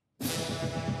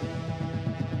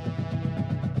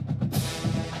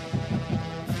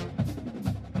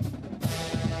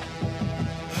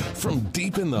From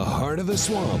deep in the heart of the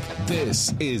swamp,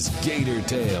 this is Gator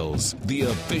Tales, the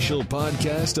official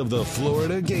podcast of the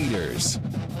Florida Gators.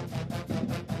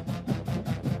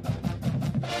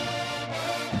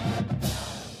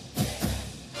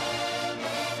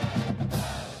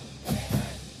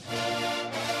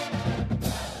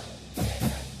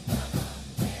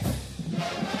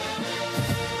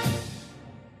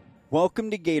 Welcome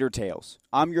to Gator Tales.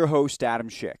 I'm your host, Adam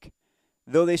Schick.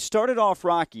 Though they started off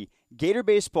rocky, Gator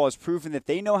Baseball has proven that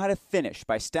they know how to finish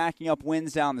by stacking up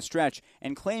wins down the stretch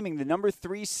and claiming the number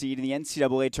 3 seed in the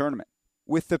NCAA tournament.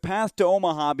 With the path to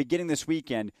Omaha beginning this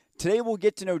weekend, today we'll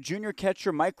get to know junior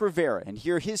catcher Mike Rivera and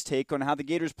hear his take on how the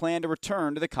Gators plan to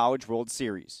return to the College World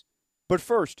Series. But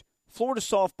first, Florida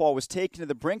softball was taken to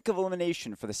the brink of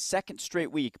elimination for the second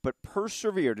straight week, but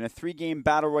persevered in a 3-game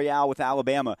battle royale with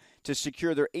Alabama to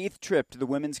secure their 8th trip to the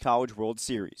Women's College World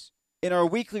Series. In our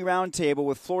weekly roundtable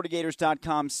with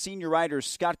FloridaGators.com's senior writers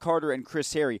Scott Carter and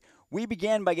Chris Harry, we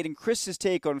began by getting Chris's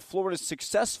take on Florida's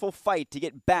successful fight to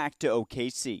get back to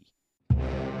OKC.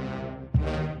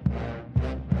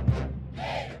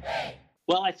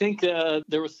 Well, I think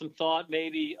there was some thought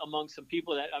maybe among some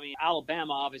people that,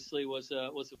 Alabama obviously was a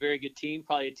very good team,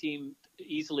 probably a team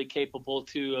easily capable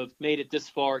to have made it this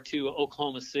far to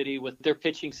Oklahoma City with their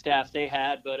pitching staff they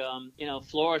had. But,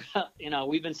 Florida,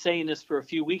 we've been saying this for a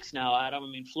few weeks now,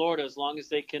 Adam. Florida, as long as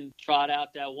they can trot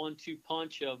out that 1-2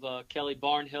 punch of Kelly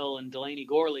Barnhill and Delaney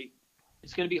Gorley,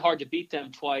 it's going to be hard to beat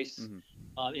them twice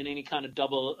in any kind of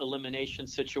double elimination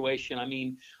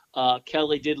situation.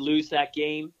 Kelly did lose that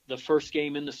game, the first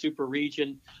game in the Super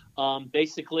Region,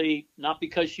 basically not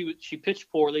because she pitched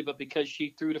poorly, but because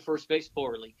she threw to first base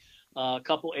poorly. A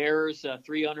couple errors,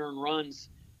 3 unearned runs,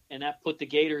 and that put the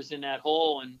Gators in that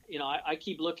hole. And, I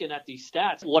keep looking at these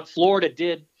stats. What Florida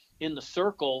did in the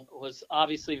circle was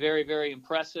obviously very, very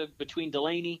impressive between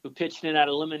Delaney, who pitched in that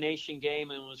elimination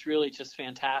game and was really just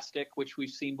fantastic, which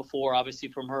we've seen before, obviously,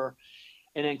 from her.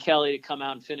 And then Kelly to come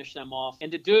out and finish them off.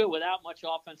 And to do it without much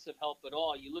offensive help at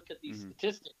all. You look at these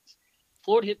statistics.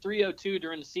 Florida hit 302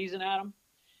 during the season, Adam.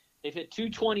 They've hit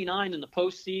 229 in the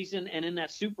postseason, and in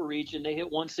that Super Region, they hit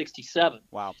 167.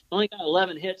 Wow. They only got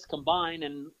 11 hits combined,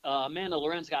 and Amanda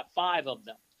Lorenz got 5 of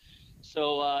them.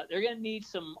 So they're going to need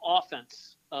some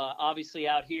offense, obviously,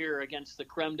 out here against the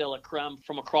creme de la creme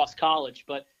from across college.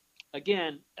 But,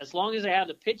 again, as long as they have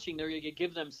the pitching, they're going to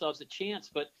give themselves a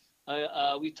chance. But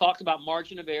we've talked about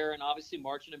margin of error, and obviously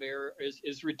margin of error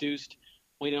is reduced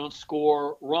when you don't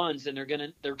score runs, and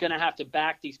they're gonna have to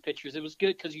back these pitchers. It was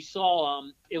good because you saw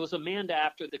it was Amanda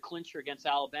after the clincher against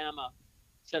Alabama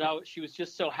said she was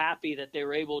just so happy that they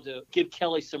were able to give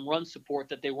Kelly some run support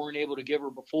that they weren't able to give her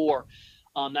before.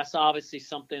 That's obviously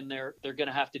something they're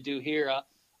gonna have to do here.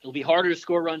 It'll be harder to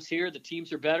score runs here. The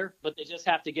teams are better, but they just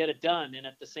have to get it done. And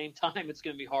at the same time, it's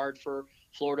going to be hard for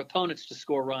Florida opponents to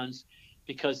score runs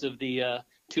because of the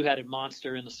two-headed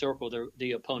monster in the circle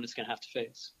the opponent's going to have to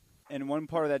face. And one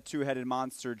part of that two-headed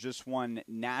monster just won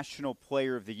National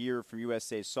Player of the Year from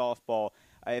USA Softball.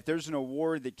 If there's an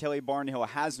award that Kelly Barnhill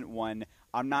hasn't won,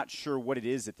 I'm not sure what it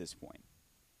is at this point.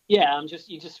 Yeah,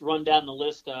 you just run down the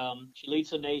list. She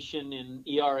leads the nation in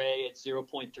ERA at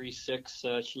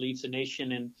 0.36. She leads the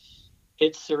nation in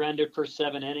hits surrendered per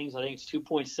 7 innings. I think it's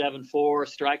 2.74.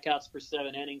 Strikeouts per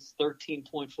 7 innings,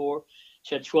 13.4.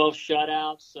 She had 12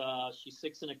 shutouts. She's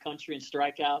 6th in the country in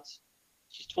strikeouts.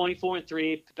 She's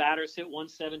 24-3. Batters hit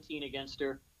 117 against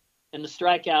her. And the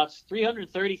strikeouts,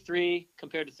 333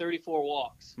 compared to 34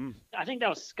 walks. I think that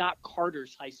was Scott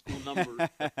Carter's high school number.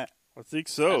 I think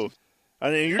so.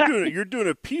 You're doing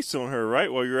a piece on her,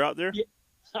 right, while you're out there? Yeah,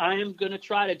 I am going to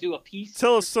try to do a piece.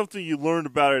 Tell us something you learned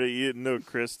about her that you didn't know,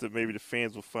 Chris, that maybe the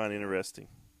fans will find interesting.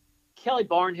 Kelly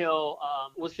Barnhill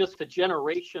was just a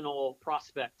generational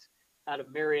prospect out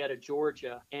of Marietta,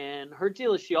 Georgia. And her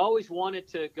deal is she always wanted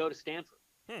to go to Stanford.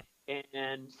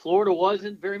 And Florida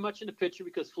wasn't very much in the picture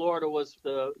because Florida was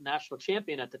the national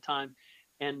champion at the time.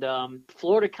 And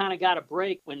Florida kind of got a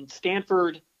break when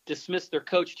Stanford dismissed their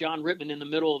coach, John Rittman, in the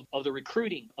middle of the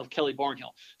recruiting of Kelly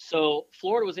Barnhill. So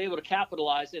Florida was able to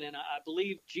capitalize it. And I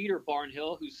believe Jeter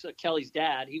Barnhill, who's Kelly's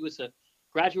dad, he was a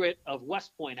graduate of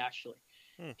West Point, actually.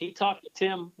 He talked to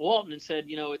Tim Walton and said,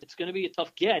 it's going to be a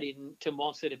tough get. And Tim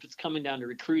Walton said, if it's coming down to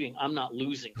recruiting, I'm not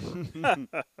losing her.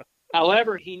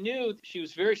 However, he knew she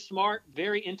was very smart,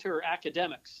 very into her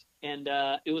academics, and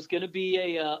it was going to be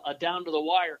a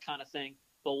down-to-the-wire kind of thing.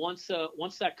 But once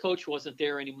that coach wasn't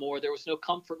there anymore, there was no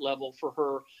comfort level for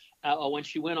her when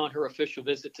she went on her official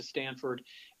visit to Stanford.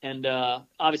 And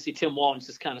obviously Tim Walton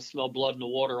just kind of smelled blood in the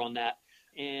water on that.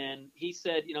 And he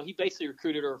said, he basically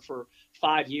recruited her for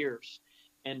 5 years.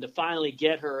 And to finally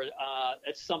get her,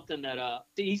 it's something that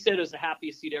he said was the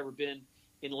happiest he'd ever been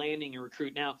in landing a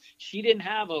recruit. Now, she didn't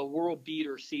have a world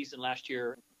beater season last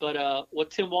year, but what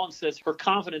Tim Walton says, her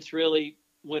confidence really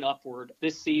went upward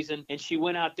this season, and she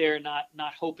went out there not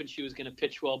hoping she was going to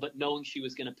pitch well, but knowing she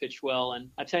was going to pitch well. And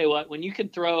I tell you what, when you can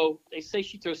throw, they say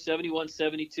she throws 71,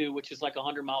 72, which is like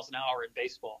 100 miles an hour in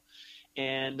baseball.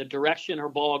 And the direction her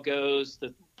ball goes,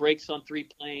 the breaks on three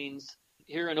planes.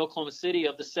 Here in Oklahoma City,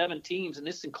 of the 7 teams, and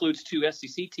this includes 2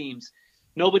 SEC teams,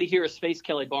 nobody here has faced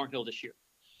Kelly Barnhill this year.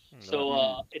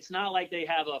 So it's not like they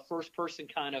have a first-person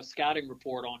kind of scouting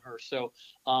report on her. So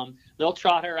they'll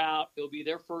trot her out. It'll be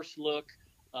their first look.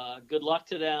 Good luck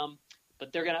to them.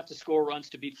 But they're going to have to score runs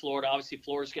to beat Florida. Obviously,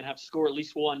 Florida's going to have to score at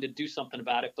least one to do something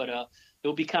about it. But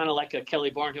it'll be kind of like a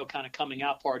Kelly Barnhill kind of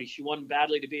coming-out party. She won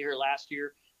badly to be here last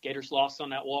year. Gators lost on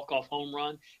that walk-off home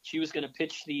run. She was going to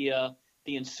pitch the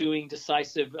ensuing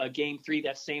decisive Game 3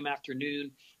 that same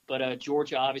afternoon. But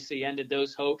Georgia obviously ended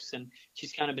those hopes, and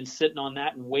she's kind of been sitting on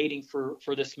that and waiting for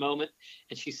this moment.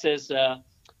 And she says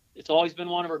it's always been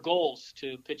one of her goals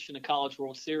to pitch in the College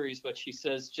World Series, but she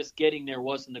says just getting there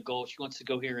wasn't the goal. She wants to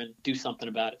go here and do something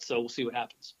about it. So we'll see what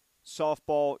happens.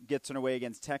 Softball gets underway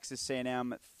against Texas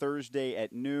A&M Thursday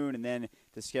at noon, and then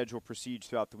the schedule proceeds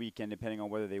throughout the weekend depending on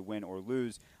whether they win or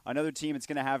lose. Another team that's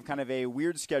going to have kind of a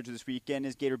weird schedule this weekend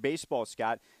is Gator Baseball,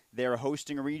 Scott. They're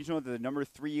hosting a regional. They're the number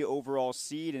 3 overall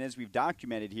seed, and as we've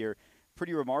documented here,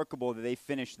 pretty remarkable that they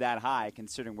finished that high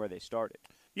considering where they started.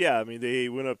 Yeah, I mean, they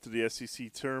went up to the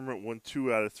SEC tournament, won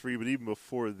 2 out of 3, but even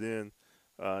before then,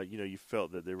 you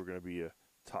felt that they were going to be a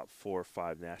top 4 or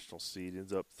 5 national seed.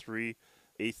 Ends up 3.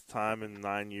 8th time in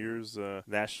 9 years,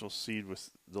 national seed. With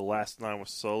the last 9 with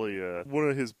Sully. One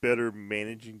of his better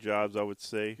managing jobs, I would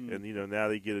say. And, now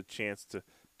they get a chance to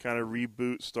kind of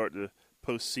reboot, start the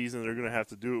postseason. They're going to have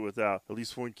to do it without at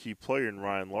least one key player in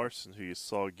Ryan Larson, who you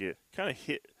saw get kind of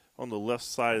hit on the left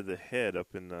side of the head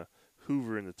up in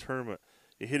Hoover in the tournament.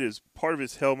 It hit part of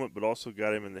his helmet, but also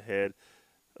got him in the head.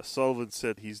 Sullivan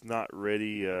said he's not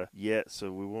ready yet,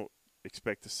 so we won't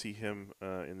expect to see him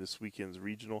in this weekend's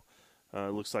regional.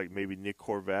 It looks like maybe Nick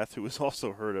Horvath, who was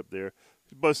also hurt up there.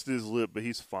 He busted his lip, but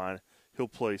he's fine. He'll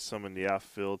play some in the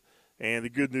outfield. And the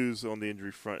good news on the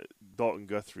injury front, Dalton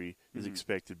Guthrie is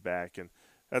expected back. And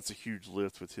that's a huge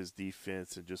lift with his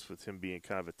defense and just with him being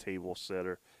kind of a table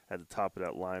setter at the top of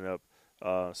that lineup.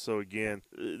 So, again,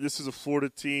 this is a Florida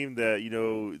team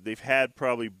that, they've had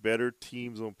probably better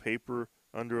teams on paper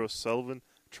under O'Sullivan,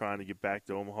 trying to get back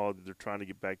to Omaha. They're trying to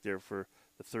get back there for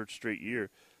the 3rd straight year.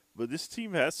 But this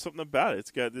team has something about it.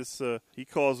 It's got this, he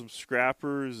calls them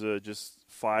scrappers, just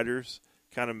fighters,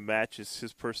 kind of matches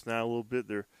his personality a little bit.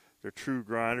 They're true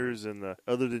grinders, and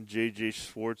other than J.J.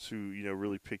 Schwartz, who,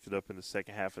 really picked it up in the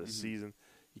second half of the season,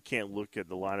 you can't look at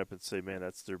the lineup and say, man,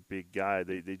 that's their big guy.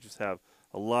 They just have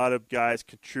a lot of guys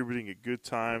contributing at good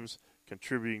times,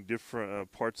 contributing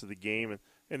different parts of the game,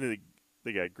 and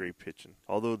they got great pitching.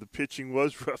 Although the pitching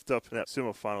was roughed up in that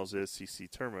semifinals of the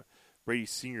SEC tournament, Brady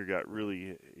Singer got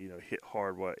really, hit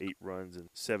hard, 8 runs and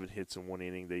 7 hits in 1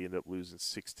 inning. They end up losing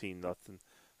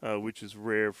 16-0, which is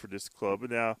rare for this club.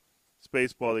 But now it's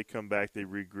baseball. They come back, they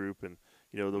regroup, and,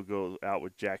 they'll go out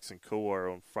with Jackson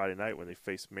Kowar on Friday night when they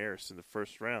face Marist in the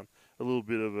first round. A little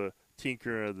bit of a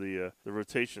tinker of the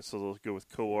rotation, so they'll go with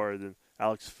Kowar and then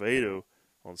Alex Fado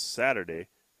on Saturday,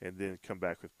 and then come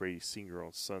back with Brady Singer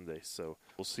on Sunday. So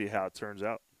we'll see how it turns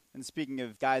out. And speaking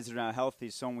of guys that are not healthy,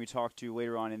 someone we talked to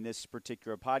later on in this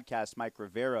particular podcast, Mike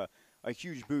Rivera, a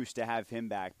huge boost to have him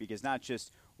back because not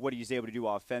just what he's able to do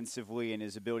offensively and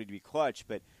his ability to be clutch,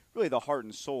 but really the heart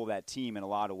and soul of that team in a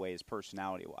lot of ways,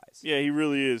 personality-wise. Yeah, he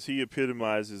really is. He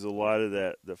epitomizes a lot of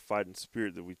that, the fighting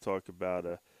spirit that we talk about.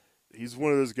 He's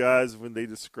one of those guys, when they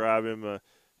describe him,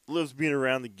 loves being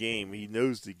around the game. He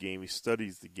knows the game. He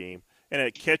studies the game. And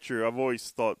at catcher, I've always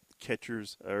thought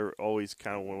catchers are always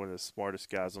kind of one of the smartest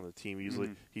guys on the team.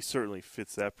 Usually, he certainly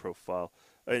fits that profile.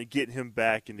 And getting him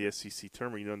back in the SEC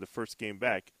tournament, in the first game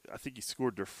back, I think he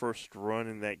scored their first run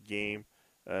in that game.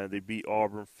 They beat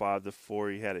Auburn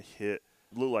 5-4. He had a hit.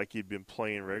 It looked like he'd been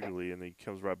playing regularly, and then he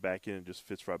comes right back in and just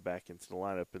fits right back into the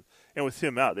lineup. And with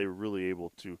him out, they were really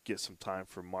able to get some time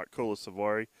for Mark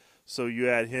Colasavari. So you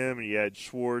add him, and you add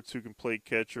Schwartz, who can play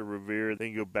catcher, Rivera.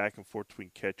 Then you go back and forth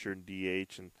between catcher and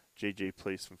DH, and J.J.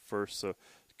 plays from first. So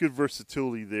good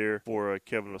versatility there for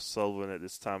Kevin O'Sullivan at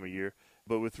this time of year.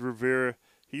 But with Rivera,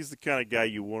 he's the kind of guy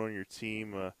you want on your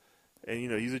team.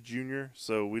 And, he's a junior,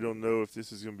 so we don't know if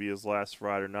this is going to be his last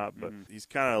ride or not. But he's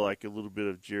kind of like a little bit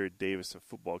of Jared Davis in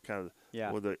football, kind of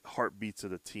one of the heartbeats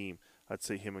of the team. I'd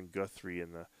say him and Guthrie.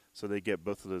 And so they get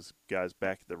both of those guys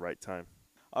back at the right time.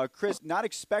 Chris, not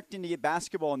expecting to get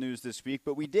basketball news this week,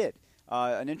 but we did.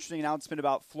 An interesting announcement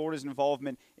about Florida's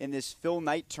involvement in this Phil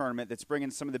Knight tournament that's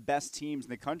bringing some of the best teams in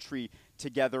the country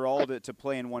together all to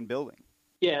play in one building.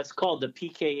 Yeah, it's called the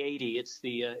PK80.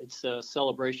 It's a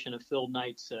celebration of Phil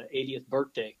Knight's 80th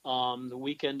birthday. The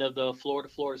weekend of the Florida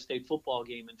State football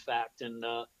game, in fact, and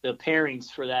the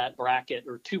pairings for that bracket,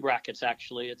 or two brackets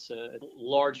actually. It's a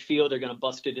large field. They're going to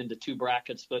bust it into two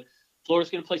brackets, but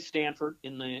Florida's going to play Stanford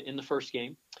in the first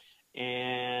game,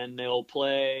 and they'll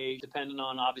play, depending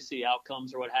on obviously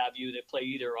outcomes or what have you. They play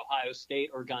either Ohio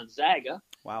State or Gonzaga.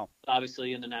 Wow!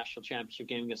 Obviously, in the national championship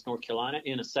game against North Carolina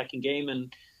in a second game,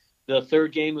 and the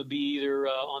third game would be either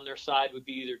on their side would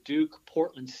be either Duke,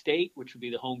 Portland State, which would be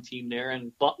the home team there,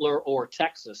 and Butler or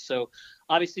Texas. So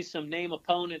obviously some name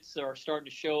opponents are starting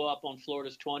to show up on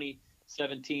Florida's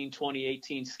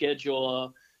 2017-2018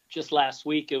 schedule. Just last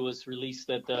week it was released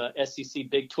that the SEC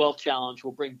Big 12 Challenge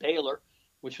will bring Baylor,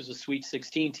 which was a Sweet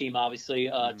 16 team, obviously,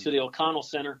 to the O'Connell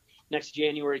Center next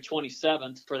January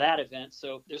 27th for that event.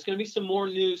 So there's going to be some more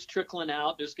news trickling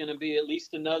out. There's going to be at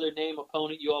least another name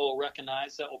opponent you all will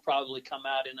recognize that will probably come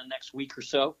out in the next week or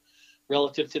so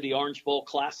relative to the Orange Bowl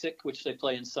Classic, which they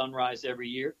play in Sunrise every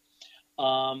year.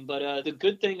 But the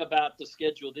good thing about the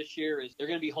schedule this year is they're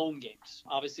going to be home games.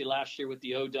 Obviously, last year with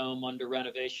the O-Dome under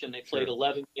renovation, they played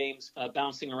 11 games,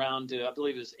 bouncing around to, I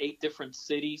believe it was 8 different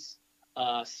cities,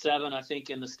 7, I think,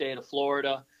 in the state of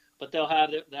Florida. But they'll have,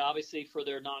 obviously, for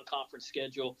their non-conference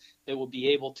schedule, they will be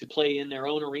able to play in their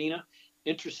own arena.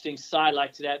 Interesting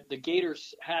sidelight to that, the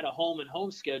Gators had a home-and-home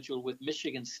schedule with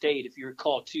Michigan State, if you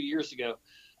recall, 2 years ago.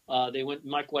 They went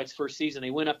Mike White's first season.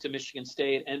 They went up to Michigan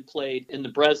State and played in the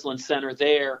Breslin Center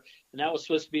there, and that was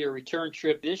supposed to be a return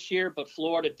trip this year, but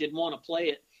Florida didn't want to play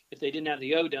it if they didn't have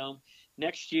the O-Dome.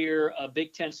 Next year, a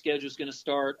Big Ten schedule is going to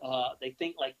start, they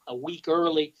think, like a week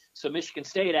early. So Michigan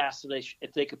State asked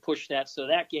if they could push that. So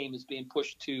that game is being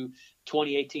pushed to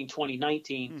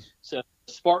 2018-2019. So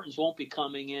the Spartans won't be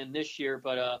coming in this year,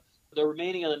 but the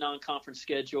remaining of the non-conference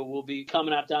schedule will be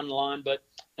coming out down the line. But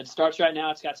it starts right now.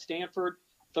 It's got Stanford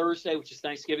Thursday, which is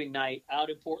Thanksgiving night, out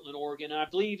in Portland, Oregon. And I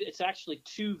believe it's actually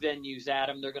 2 venues,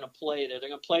 Adam, they're going to play there. They're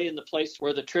going to play in the place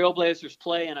where the Trailblazers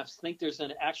play, and I think there's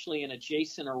actually an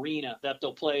adjacent arena that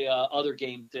they'll play other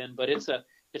games in. But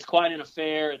it's quite an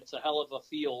affair. It's a hell of a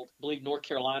field. I believe North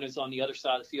Carolina's on the other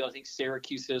side of the field. I think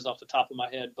Syracuse is off the top of my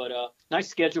head. But nice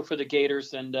schedule for the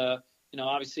Gators, and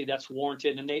obviously that's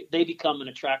warranted. And they become an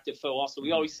attractive foe also.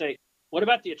 We always say, what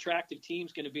about the attractive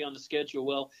teams going to be on the schedule?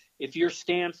 Well, if you're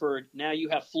Stanford, now you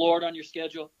have Florida on your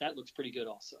schedule. That looks pretty good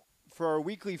also. For our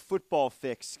weekly football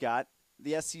fix, Scott,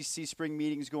 the SEC spring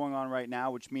meeting is going on right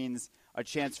now, which means a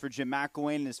chance for Jim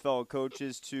McElwain and his fellow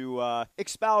coaches to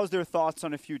espouse their thoughts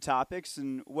on a few topics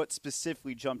and what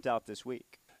specifically jumped out this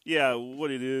week. Yeah, what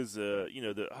it is,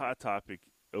 the hot topic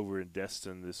over in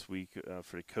Destin this week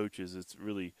for the coaches, it's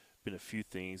really been a few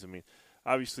things. I mean,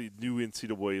 obviously, new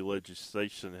NCAA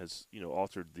legislation has,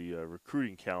 altered the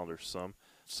recruiting calendar some.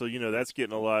 So, that's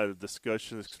getting a lot of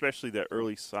discussion, especially that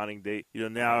early signing date.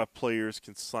 Now players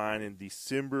can sign in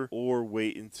December or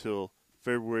wait until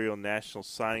February on National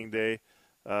Signing Day.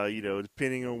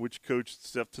 Depending on which coach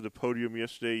stepped to the podium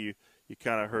yesterday, you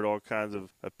kind of heard all kinds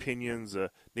of opinions.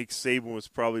 Nick Saban was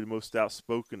probably the most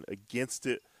outspoken against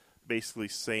it, basically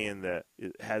saying that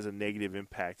it has a negative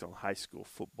impact on high school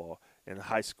football and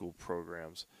high school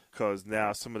programs, because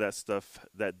now some of that stuff,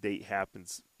 that date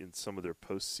happens in some of their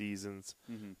postseasons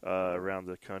around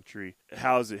the country.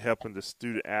 How is it helping the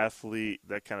student athlete?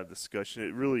 That kind of discussion.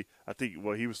 It really, I think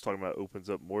what he was talking about opens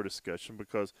up more discussion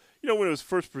because, when it was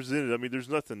first presented, I mean, there's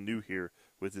nothing new here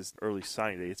with this early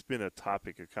signing day. It's been a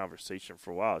topic of conversation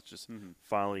for a while. It's just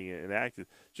finally enacted.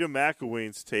 Jim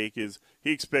McElwain's take is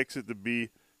he expects it to be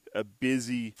a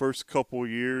busy first couple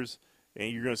years, and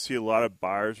you're going to see a lot of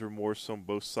buyer's remorse on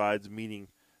both sides, meaning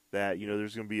that,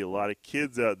 there's going to be a lot of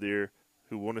kids out there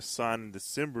who want to sign in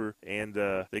December, and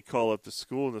they call up the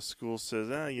school, and the school says,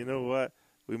 you know what,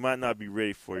 we might not be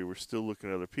ready for you. We're still looking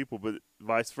at other people. But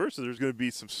vice versa, there's going to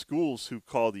be some schools who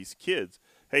call these kids,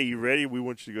 hey, you ready? We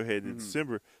want you to go ahead in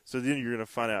December. So then you're going to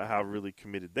find out how really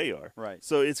committed they are. Right.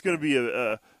 So it's going to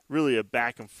be really a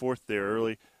back and forth there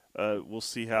early. We'll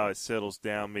see how it settles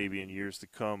down maybe in years to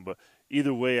come. But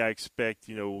either way, I expect,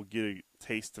 we'll get a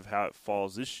taste of how it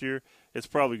falls this year. It's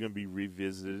probably going to be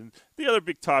revisited. And the other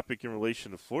big topic in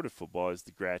relation to Florida football is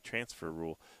the grad transfer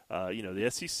rule. The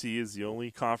SEC is the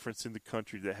only conference in the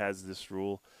country that has this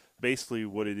rule. Basically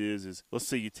what it is let's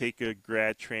say you take a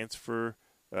grad transfer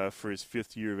for his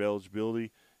 5th year of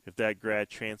eligibility. If that grad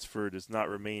transfer does not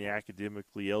remain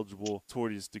academically eligible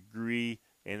toward his degree,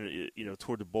 and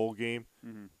toward the bowl game.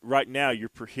 Mm-hmm. Right now, you're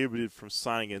prohibited from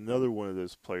signing another one of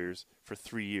those players for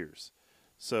 3 years.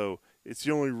 So it's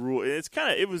the only rule.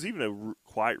 It was even a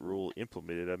quiet rule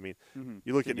implemented. I mean,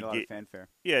 you look Didn't at get a the lot of fanfare.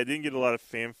 Yeah, it didn't get a lot of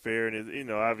fanfare,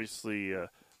 and obviously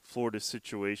Florida's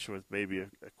situation with maybe a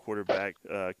quarterback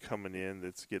coming in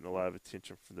that's getting a lot of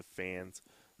attention from the fans.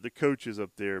 The coaches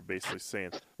up there are basically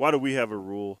saying, why do we have a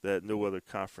rule that no other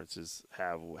conferences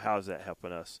have? How is that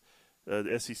helping us?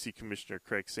 The SEC Commissioner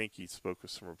Craig Sankey spoke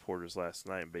with some reporters last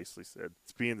night and basically said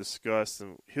it's being discussed,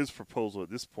 and his proposal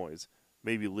at this point is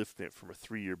maybe lifting it from a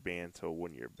 3-year ban to a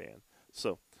 1-year ban.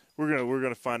 So we're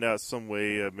gonna find out some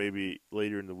way, maybe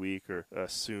later in the week or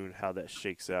soon, how that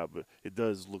shakes out. But it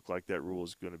does look like that rule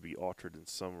is going to be altered in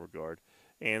some regard.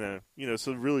 And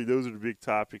so really those are the big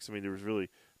topics. I mean, there was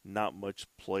really not much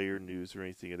player news or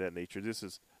anything of that nature.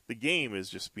 The game is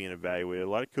just being evaluated. A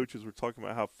lot of coaches were talking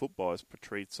about how football is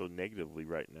portrayed so negatively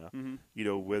right now.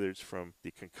 Whether it's from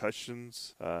the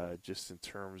concussions, just in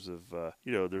terms of,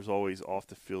 there's always off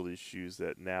the field issues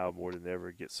that now more than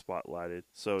ever get spotlighted.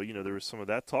 So, there was some of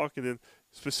that talk. And then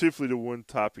specifically the one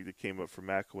topic that came up for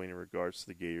McElwain in regards to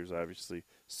the Gators, obviously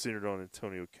centered on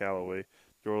Antonio Callaway.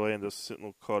 The Orlando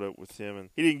Sentinel caught up with him,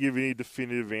 and he didn't give any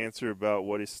definitive answer about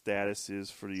what his status is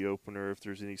for the opener, if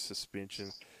there's any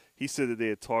suspension. He said that they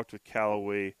had talked with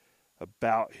Callaway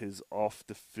about his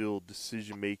off-the-field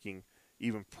decision-making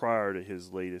even prior to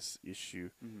his latest issue.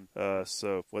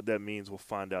 So what that means, we'll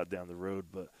find out down the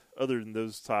road. But other than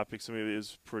those topics, I mean, it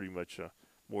is pretty much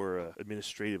more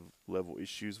administrative-level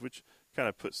issues, which kind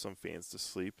of put some fans to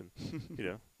sleep, and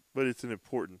But it's an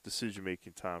important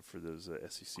decision-making time for those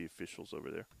SEC officials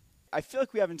over there. I feel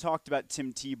like we haven't talked about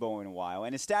Tim Tebow in a while,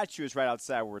 and his statue is right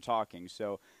outside where we're talking.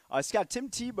 So, Scott, Tim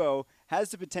Tebow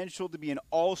has the potential to be an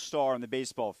all-star on the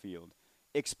baseball field.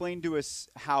 Explain to us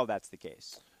how that's the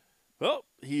case. Well,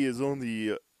 he is on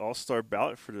the all-star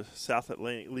ballot for the South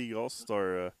Atlantic League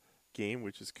all-star game,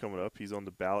 which is coming up. He's on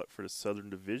the ballot for the Southern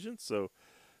Division. So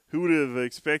who would have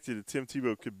expected that Tim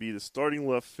Tebow could be the starting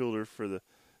left fielder for the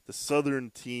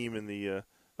Southern team in the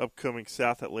upcoming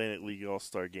South Atlantic League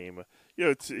All-Star game?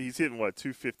 He's hitting,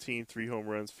 215, 3 home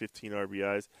runs, 15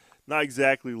 RBIs. Not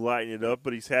exactly lighting it up,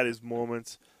 but he's had his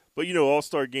moments. But,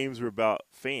 All-Star games are about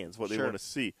fans, what they want to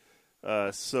see.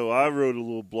 So I wrote a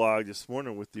little blog this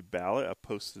morning with the ballot. I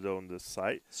posted it on the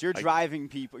site. So you're driving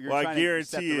people. I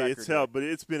guarantee you it's helped, but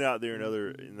it's been out there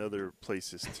in other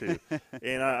places too.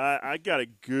 And I got a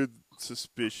good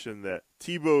suspicion that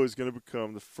Tebow is going to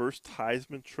become the first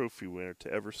Heisman Trophy winner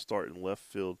to ever start in left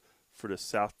field for the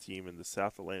South team in the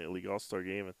South Atlantic League All-Star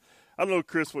game. And I don't know,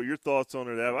 Chris, what your thoughts on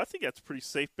it are. I think that's a pretty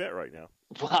safe bet right now.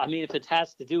 Well, I mean, if it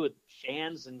has to do with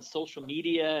fans and social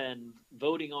media and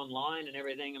voting online and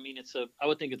everything, I mean, I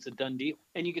would think it's a done deal.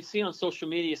 And you can see on social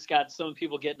media, Scott, some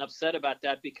people getting upset about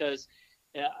that because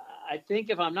I think,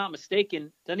 if I'm not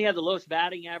mistaken, doesn't he have the lowest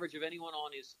batting average of anyone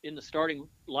in the starting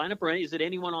lineup, or is it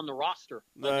anyone on the roster?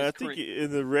 No, I think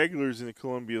in the regulars in the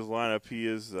Columbia's lineup, he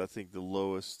is, I think, the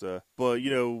lowest. But,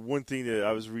 one thing that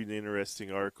I was reading an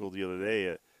interesting article the other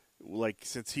day,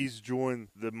 since he's joined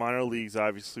the minor leagues,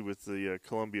 obviously, with the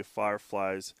Columbia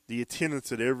Fireflies, the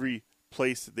attendance at every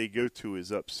place that they go to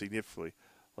is up significantly.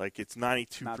 Like it's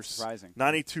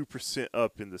 92%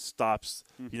 up in the stops.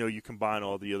 You combine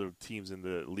all the other teams in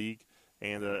the league.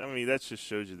 And, that just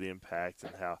shows you the impact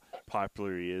and how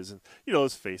popular he is. And,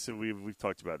 let's face it, we've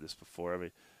talked about this before. I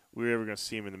mean, we're ever going to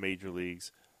see him in the major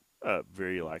leagues?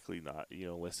 Very likely not,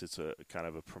 unless it's a kind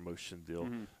of a promotion deal.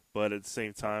 But at the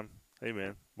same time, hey,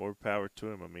 man, more power to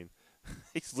him. I mean,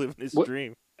 he's living his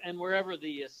dream. And wherever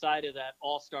the site of that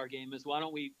All-Star game is, why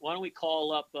don't we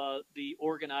call up the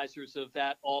organizers of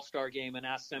that All-Star game and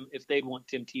ask them if they'd want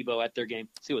Tim Tebow at their game?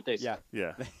 See what they say.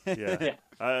 Yeah.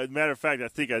 Matter of fact, I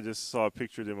think I just saw a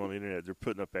picture of them on the internet. They're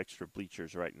putting up extra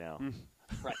bleachers right now.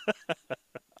 Right.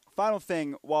 Final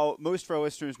thing, while most of our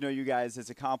listeners know you guys as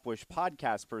accomplished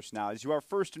podcast personalities, you are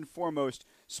first and foremost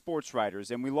sports writers,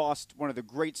 and we lost one of the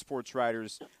great sports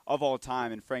writers of all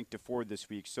time in Frank DeFord this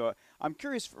week. So I'm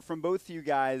curious from both of you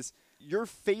guys, your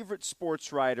favorite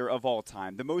sports writer of all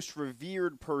time, the most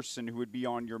revered person who would be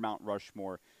on your Mount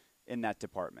Rushmore in that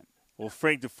department. Well,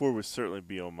 Frank DeFord would certainly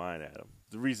be on mine, Adam.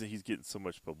 The reason he's getting so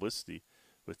much publicity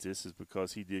with this is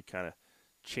because he did kind of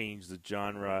change the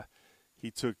genre. He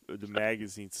took the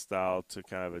magazine style to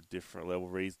kind of a different level,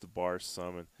 raised the bar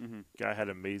some, and guy had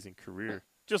an amazing career.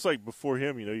 Just like before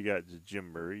him, you got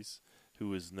Jim Murray's, who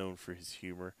was known for his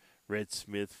humor, Red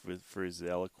Smith for his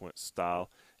eloquent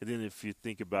style. And then if you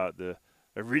think about the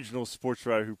original sports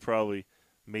writer who probably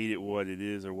made it what it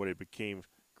is or what it became,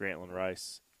 Grantland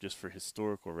Rice, just for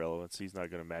historical relevance, he's not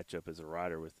going to match up as a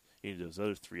writer with any of those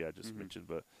other three I just mentioned,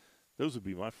 but those would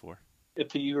be my 4.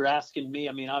 If you were asking me,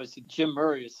 I mean, obviously Jim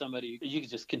Murray is somebody you could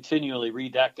just continually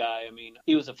read that guy. I mean,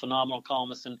 he was a phenomenal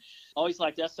columnist, and always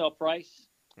liked S.L. Price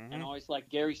and always liked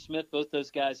Gary Smith. Both those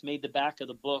guys made the back of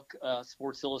the book,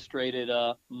 Sports Illustrated,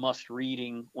 must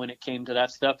reading when it came to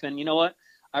that stuff. And you know what?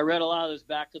 I read a lot of those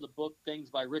back of the book things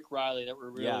by Rick Riley that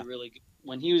were really, really good.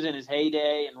 When he was in his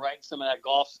heyday and writing some of that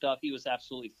golf stuff, he was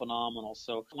absolutely phenomenal.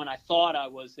 So when I thought I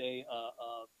was an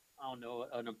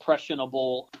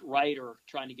impressionable writer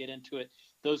trying to get into it,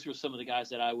 those were some of the guys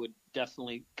that I would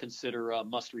definitely consider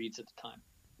must-reads at the time.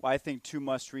 Well, I think 2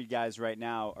 must-read guys right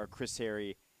now are Chris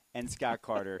Harry and Scott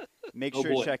Carter. Make sure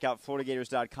to check out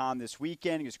FloridaGators.com this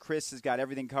weekend because Chris has got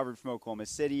everything covered from Oklahoma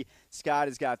City. Scott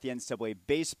has got the NCAA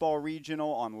Baseball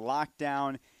Regional on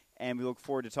lockdown, and we look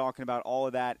forward to talking about all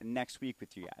of that next week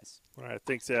with you guys. All right.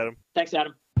 Thanks, Adam. Thanks,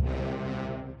 Adam.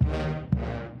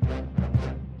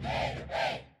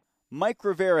 Mike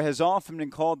Rivera has often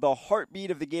been called the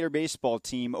heartbeat of the Gator baseball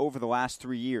team over the last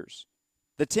 3 years.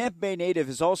 The Tampa Bay native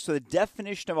is also the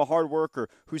definition of a hard worker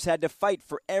who's had to fight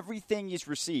for everything he's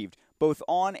received, both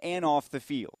on and off the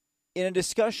field. In a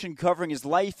discussion covering his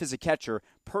life as a catcher,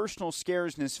 personal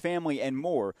scares in his family, and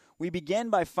more, we begin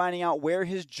by finding out where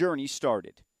his journey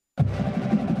started.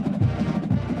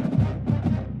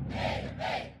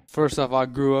 First off, I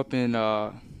grew up in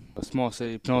a small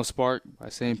city, Pinellas Park by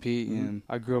St. Pete, and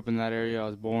I grew up in that area. I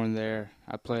was born there.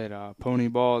 I played pony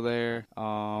ball there.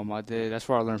 That's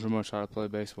where I learned pretty much how to play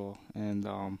baseball. And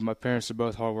my parents are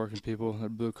both hardworking people. They're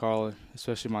blue collar,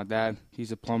 especially my dad.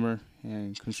 He's a plumber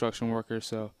and construction worker,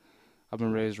 so I've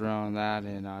been raised around that,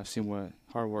 and I've seen what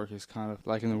hard work is kind of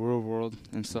like in the real world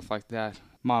and stuff like that.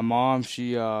 My mom,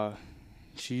 she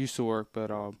used to work, but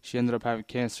she ended up having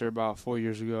cancer about 4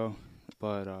 years ago,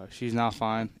 but she's now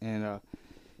fine, and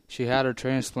she had her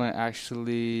transplant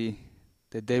actually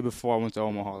the day before I went to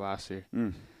Omaha last year.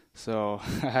 So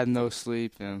I had no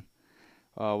sleep, and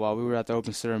while we were at the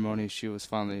open ceremony, she was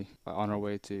finally on her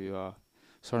way to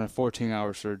starting a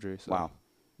 14-hour surgery. So.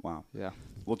 Wow. Yeah.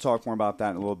 We'll talk more about that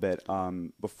in a little bit.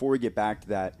 Before we get back to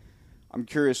that, I'm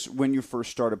curious when you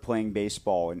first started playing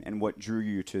baseball and what drew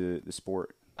you to the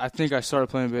sport. I think I started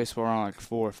playing baseball around like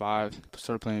 4 or 5.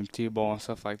 Started playing t-ball and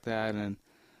stuff like that, and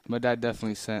my dad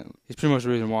definitely he's pretty much the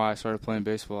reason why I started playing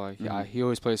baseball. Like, he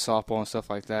always played softball and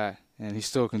stuff like that, and he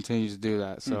still continues to do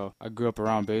that. So I grew up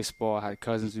around baseball. I had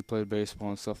cousins who played baseball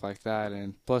and stuff like that,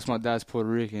 and plus my dad's Puerto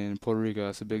Rican. In Puerto Rico,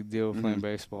 that's a big deal playing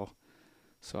baseball.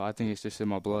 So I think it's just in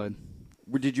my blood.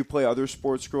 Did you play other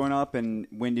sports growing up, and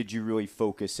when did you really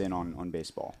focus in on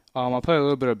baseball? I played a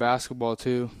little bit of basketball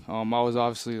too. I was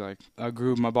obviously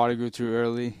my body grew too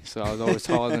early, so I was always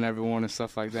taller than everyone and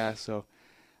stuff like that. So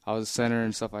I was a center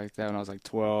and stuff like that when I was like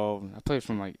 12. I played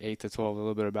from like 8 to 12, a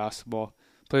little bit of basketball.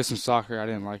 Played some soccer. I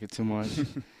didn't like it too much.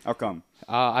 How come?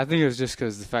 I think it was just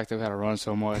because the fact that we had to run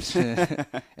so much. And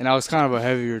I was kind of a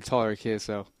heavier, taller kid.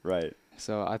 So right.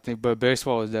 So I think, but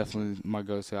baseball was definitely my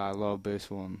go-to. I love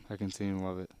baseball, and I continue to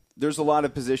love it. There's a lot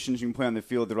of positions you can play on the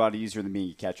field that are a lot easier than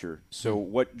being a catcher. So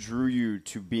what drew you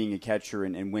to being a catcher,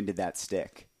 and when did that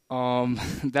stick?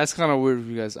 That's kind of weird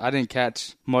because I didn't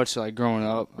catch much like growing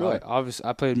up. Really? Obviously,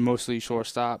 I played mostly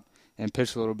shortstop and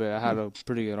pitched a little bit. I had a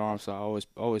pretty good arm, so I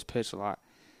always pitched a lot.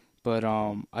 But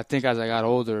I think as I got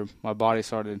older, my body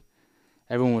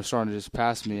everyone was starting to just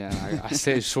pass me, and I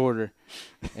stayed shorter.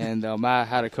 And I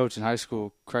had a coach in high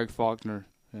school, Craig Faulkner,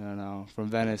 from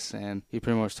Venice, and he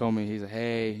pretty much told me, he's like,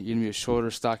 hey, you're going to be a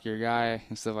shorter, stockier guy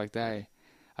and stuff like that.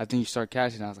 I think you start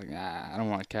catching. I was like, nah, I don't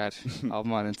want to catch. I'm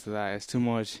not into that. It's too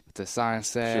much with the science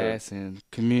sets and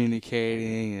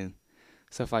communicating and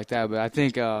stuff like that. But I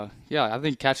think, I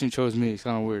think catching chose me. It's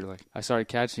kind of weird. Like, I started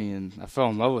catching, and I fell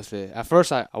in love with it. At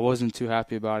first, I wasn't too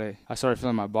happy about it. I started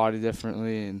feeling my body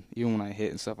differently, and even when I hit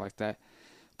and stuff like that.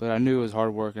 But I knew it was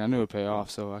hard work, and I knew it would pay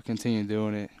off, so I continued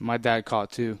doing it. My dad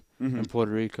caught, too, in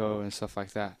Puerto Rico and stuff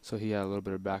like that. So he had a little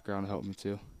bit of background to help me,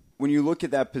 too. When you look at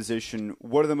that position,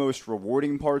 what are the most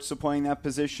rewarding parts of playing that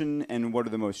position, and what are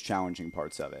the most challenging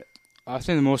parts of it? I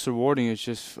think the most rewarding is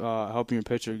just helping your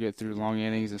pitcher get through long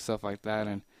innings and stuff like that,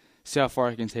 and see how far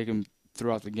I can take him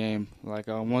throughout the game. Like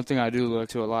one thing I do look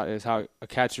to a lot is how a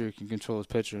catcher can control his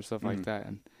pitcher and stuff like that.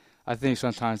 And I think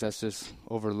sometimes that's just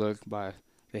overlooked by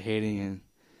the hitting and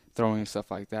throwing and stuff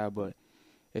like that. But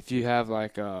if you have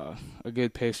like a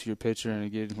good pace with your pitcher and a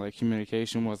good like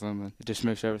communication with him, it just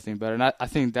makes everything better. And I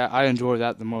think that I enjoy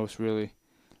that the most, really.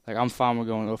 Like, I'm fine with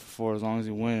going 0 for 4 as long as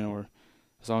you win, or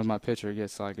as long as my pitcher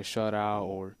gets like a shutout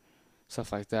or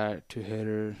stuff like that,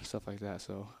 2-hitter, stuff like that.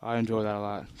 So I enjoy that a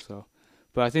lot. So,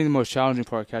 but I think the most challenging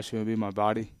part of catching would be my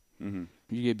body. You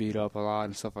get beat up a lot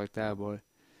and stuff like that, but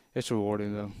it's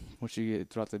rewarding though. Once you get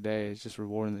throughout the day, it's just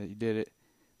rewarding that you did it.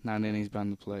 9 innings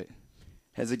behind the plate.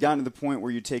 Has it gotten to the point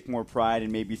where you take more pride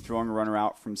in maybe throwing a runner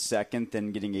out from second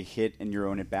than getting a hit in your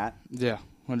own at bat? Yeah,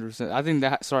 100%. I think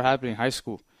that started happening in high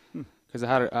school because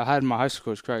I had my high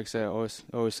school coach, Craig,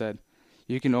 always said,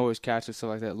 you can always catch it, stuff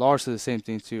like that. Lars said the same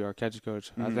thing too, our catcher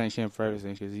coach. I thank him for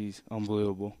everything because he's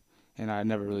unbelievable. And I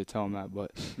never really tell him that,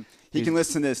 but he can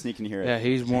listen to this and he can hear it. Yeah,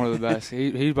 he's one of the best.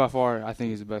 He's by far, I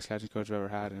think he's the best catching coach I've ever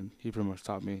had, and he pretty much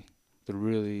taught me the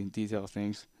really detailed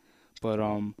things. But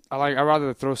I'd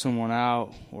rather throw someone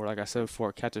out, or like I said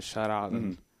before, catch a shutout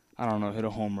than I don't know, hit a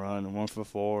home run,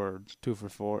 1-for-4 or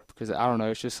 2-for-4. Because I don't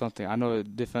know, it's just something. I know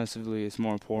that defensively it's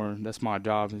more important. That's my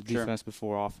job, is defense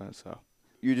before offense. So.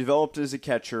 You developed as a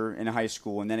catcher in high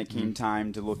school, and then it came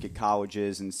time to look at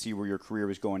colleges and see where your career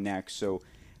was going next. So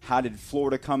how did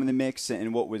Florida come in the mix,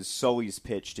 and what was Sully's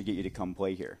pitch to get you to come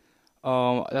play here?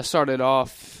 That started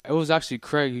off, it was actually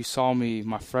Craig who saw me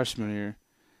my freshman year,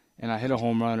 and I hit a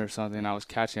home run or something, and I was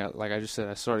catching. Like I just said,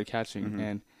 I started catching,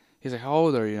 and he's like, how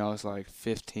old are you? And I was like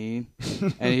 15.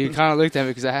 And he kind of looked at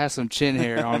me because I had some chin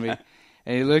hair on me.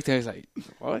 And he looked at me, he's like,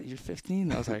 what, you're 15?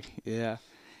 And I was like, yeah.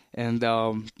 And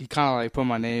he kind of like put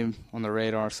my name on the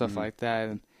radar and stuff like that.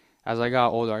 And as I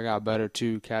got older, I got better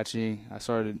too, catching. I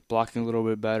started blocking a little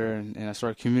bit better, and I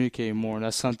started communicating more. And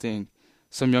that's something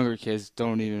some younger kids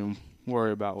don't even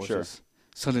worry about, which is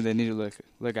something they need to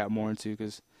look at more into.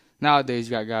 Because nowadays,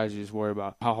 you got guys who just worry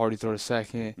about how hard you throw to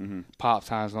second, pop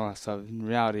times, and all that stuff. In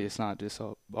reality, it's not just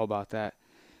all about that.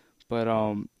 But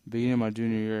beginning of my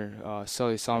junior year,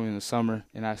 Sully saw me in the summer,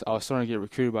 and I was starting to get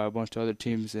recruited by a bunch of other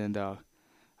teams, and I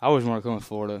always wanted to come to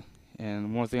Florida.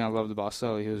 And one thing I loved about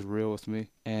Sully, he was real with me.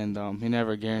 And he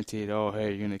never guaranteed, oh, hey,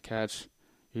 you're going to catch,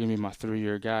 you're going to be my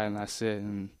 3-year guy, and that's it.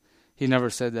 And he never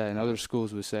said that. And other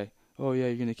schools would say, oh, yeah,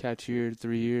 you're going to catch here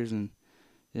 3 years, and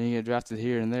then you get drafted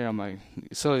here and there. I'm like,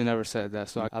 Sully never said that.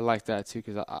 So I like that, too,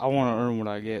 because I want to earn what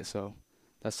I get. So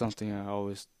that's something I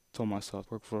always told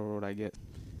myself, work for what I get.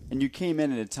 And you came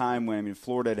in at a time when,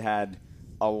 Florida had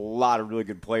a lot of really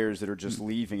good players that are just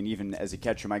leaving, and even as a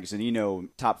catcher, Mike Zunino,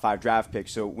 top 5 draft pick.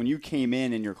 So when you came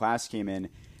in and your class came in,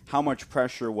 how much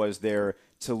pressure was there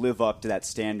to live up to that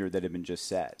standard that had been just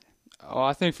set? Oh,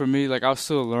 I think for me, like, I was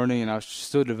still learning and I was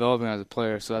still developing as a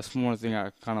player. So that's one thing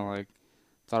I kind of like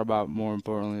thought about more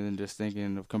importantly than just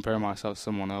thinking of comparing myself to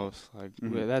someone else. Like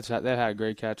that had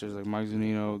great catchers like Mike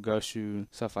Zunino, Gushu,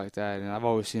 stuff like that. And I've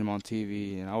always seen them on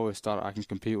TV, and I always thought I can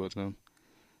compete with them.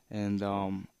 And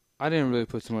I didn't really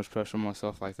put too much pressure on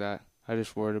myself like that. I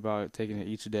just worried about taking it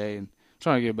each day and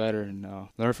trying to get better and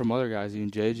learn from other guys, even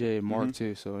JJ and Mark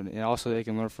too. So and also they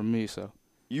can learn from me. So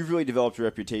you've really developed a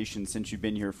reputation since you've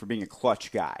been here for being a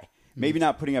clutch guy. Maybe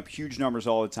not putting up huge numbers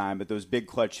all the time, but those big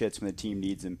clutch hits when the team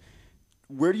needs them.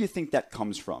 Where do you think that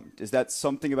comes from? Is that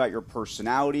something about your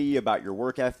personality, about your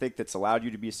work ethic that's allowed you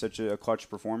to be such a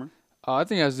clutch performer? I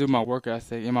think it has to do with my work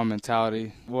ethic and my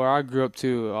mentality. Where I grew up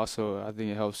too, also I think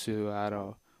it helps too. I had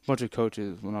a bunch of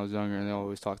coaches when I was younger, and they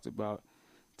always talked about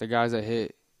the guys that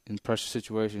hit in pressure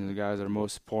situations, the guys that are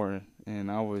most important. And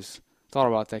I always thought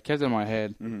about that, kept it in my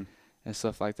head and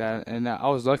stuff like that. And I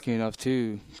was lucky enough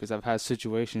too, because I've had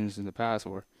situations in the past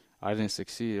where I didn't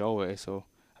succeed always. So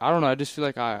I don't know. I just feel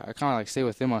like I kind of like stay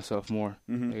within myself more,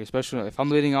 like especially if I'm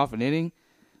leading off an inning.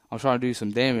 I'm trying to do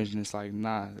some damage, and it's like,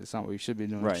 nah, it's not what you should be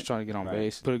doing. Right. Just trying to get on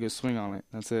base, put a good swing on it.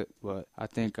 That's it. But I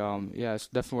think, it's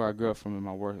definitely where I grew up from in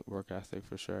my work ethic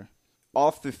for sure.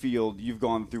 Off the field, you've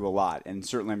gone through a lot, and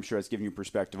certainly I'm sure it's given you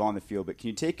perspective on the field. But can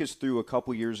you take us through a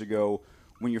couple years ago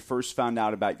when you first found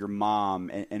out about your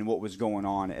mom and what was going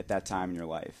on at that time in your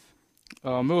life? It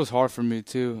was hard for me,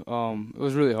 too. It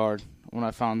was really hard when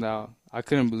I found out. I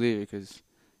couldn't believe it because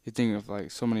you think of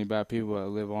like so many bad people that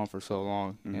live on for so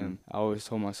long, and I always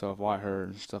told myself why her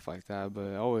and stuff like that.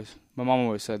 But my mom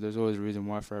always said there's always a reason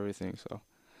why for everything. So,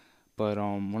 but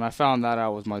when I found that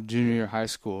out, it was my junior year of high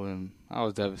school, and I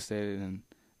was devastated. And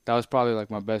that was probably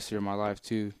like my best year of my life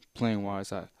too, playing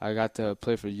wise. I got to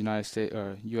play for the United States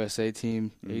or USA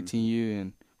team, 18U,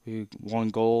 and we won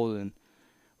gold, and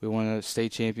we won a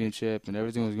state championship, and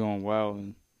everything was going well.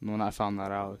 And when I found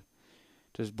that out,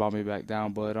 it just brought me back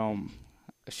down. But I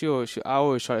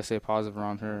always try to stay positive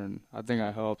around her, and I think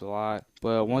I helped a lot.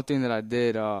 But one thing that I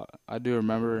did, I do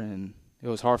remember, and it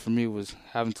was hard for me, was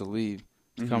having to leave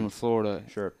to come to Florida,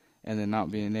 and then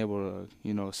not being able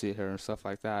to, see her and stuff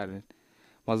like that. And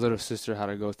my little sister had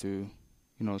to go through,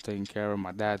 taking care of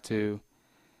my dad too.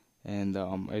 And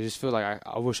I just feel like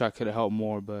I wish I could have helped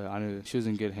more, but I knew she was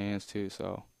in good hands too,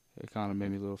 so it kind of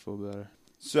made me a little feel better.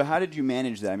 So how did you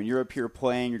manage that? I mean, you're up here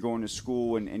playing, you're going to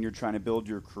school, and you're trying to build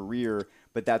your career,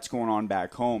 but that's going on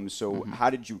back home. So how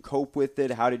did you cope with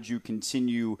it? How did you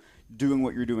continue doing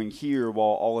what you're doing here while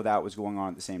all of that was going on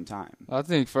at the same time? I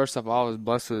think first off, I was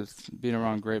blessed with being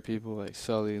around great people like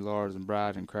Sully, Lars, and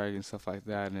Brad, and Craig, and stuff like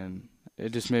that, and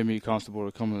it just made me comfortable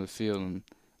to come to the field. And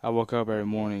I woke up every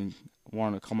morning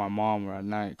wanting to call my mom, or at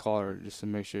night call her just to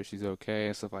make sure she's okay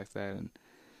and stuff like that. And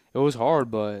it was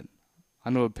hard, but I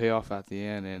knew it would pay off at the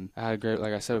end. And I had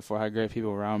like I said before, I had great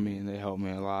people around me, and they helped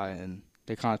me a lot. And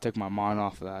they kind of took my mind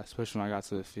off of that, especially when I got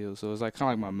to the field. So it was like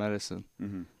kind of like my medicine,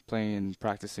 playing and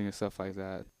practicing and stuff like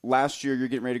that. Last year, you're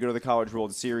getting ready to go to the College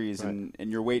World Series, Right.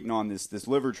 and you're waiting on this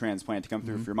liver transplant to come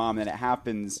through for your mom. And then it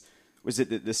happens. Was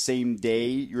it the same day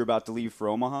you were about to leave for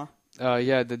Omaha?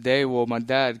 Yeah, the day, well, my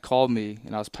dad called me,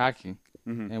 and I was packing,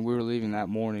 and we were leaving that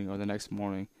morning or the next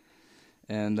morning.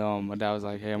 And my dad was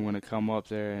like, hey, I'm going to come up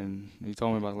there, and he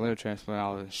told me about the liver transplant.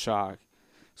 I was in shock.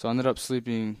 So I ended up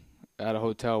sleeping at a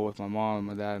hotel with my mom and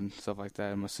my dad and stuff like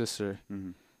that, and my sister.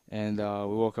 And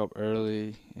we woke up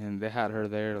early, and they had her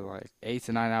there like 8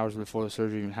 to 9 hours before the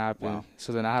surgery even happened. Wow.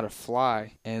 So then I had to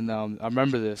fly, and I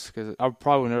remember this because I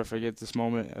probably will never forget this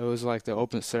moment. It was like the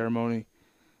open ceremony,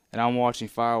 and I'm watching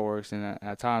fireworks, and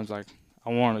at times like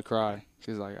I wanted to cry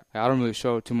because like I don't really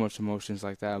show too much emotions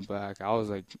like that, but like, I was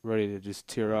like ready to just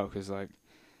tear up because like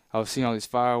I was seeing all these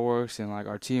fireworks, and like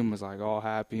our team was like all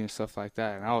happy and stuff like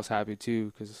that, and I was happy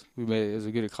too because we made it. It was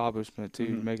a good accomplishment too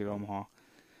to make it to Omaha.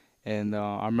 And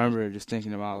I remember just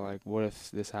thinking about, like, what if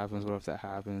this happens, what if that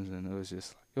happens, and it was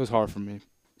just, it was hard for me.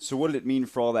 So what did it mean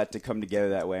for all that to come together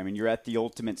that way? I mean, you're at the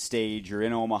ultimate stage, you're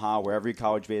in Omaha where every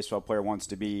college baseball player wants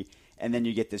to be, and then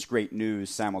you get this great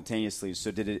news simultaneously. So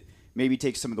did it maybe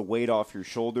take some of the weight off your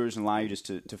shoulders and allow you just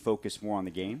to focus more on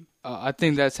the game? I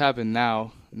think that's happened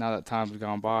now that time's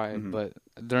gone by, but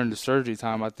during the surgery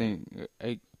time, I think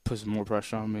it puts more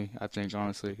pressure on me, I think,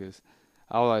 honestly, because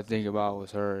all I think about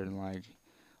was her, and, like,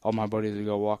 all my buddies would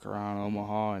go walk around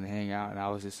Omaha and hang out, and I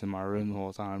was just in my room the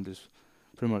whole time, just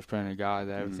pretty much praying to God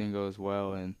that everything goes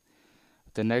well. And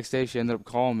the next day, she ended up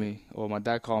calling me. Well, my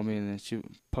dad called me, and then she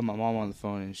put my mom on the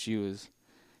phone, and she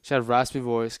had a raspy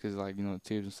voice because, like, you know, the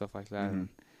tubes and stuff like that.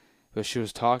 But she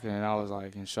was talking, and I was,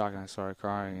 like, in shock, and I started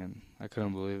crying, and I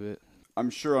couldn't believe it.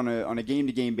 I'm sure on a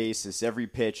game-to-game basis, every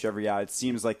pitch, every out, it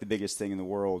seems like the biggest thing in the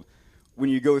world. When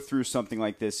you go through something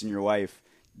like this in your life,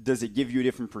 does it give you a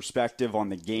different perspective on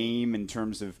the game in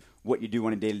terms of what you do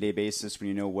on a day-to-day basis when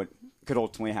you know what could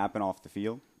ultimately happen off the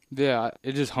field? Yeah,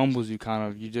 it just humbles you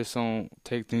kind of. You just don't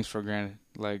take things for granted,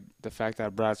 like the fact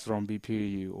that Brad's throwing BP to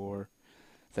you, or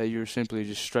that you're simply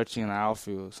just stretching in the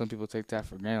outfield. Some people take that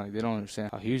for granted. Like, they don't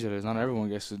understand how huge it is. Not everyone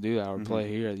gets to do that or play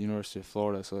here at the University of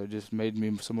Florida, so it just made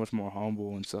me so much more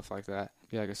humble and stuff like that.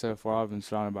 Yeah, like I said before, I've been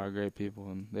surrounded by great people,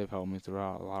 and they've helped me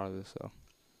throughout a lot of this,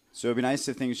 So it'd be nice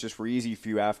if things just were easy for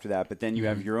you after that, but then you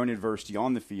have your own adversity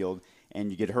on the field, and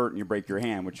you get hurt and you break your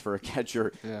hand, which for a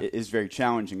catcher is very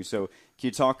challenging. So can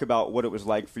you talk about what it was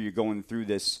like for you going through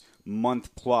this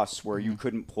month plus where you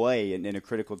couldn't play in a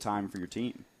critical time for your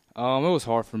team? It was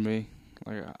hard for me.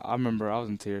 Like, I remember I was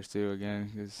in tears too again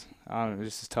because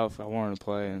it's just tough. I wanted to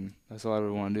play, and that's all I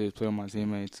really want to do is play with my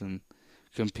teammates and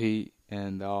compete.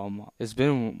 And it's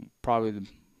been probably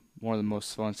one of the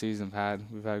most fun seasons I've had.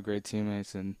 We've had great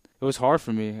teammates, and it was hard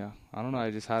for me. I don't know.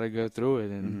 I just had to go through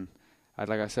it, and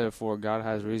like I said before, God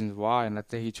has reasons why, and I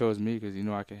think He chose me because He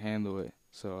knew I could handle it.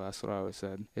 So that's what I always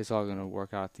said. It's all going to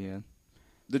work out at the end.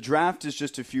 The draft is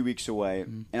just a few weeks away,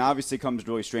 and obviously it comes at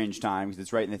a really strange time because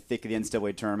it's right in the thick of the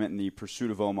NCAA tournament and the pursuit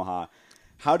of Omaha.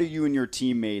 How do you and your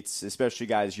teammates, especially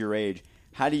guys your age,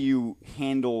 how do you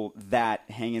handle that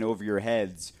hanging over your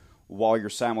heads while you're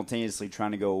simultaneously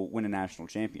trying to go win a national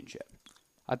championship?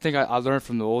 I think I learned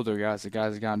from the older guys, the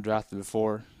guys that got drafted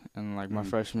before. And, like, my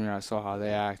freshman year, I saw how they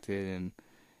acted,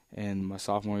 and my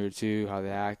sophomore year, too, how they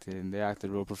acted. And they acted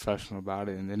real professional about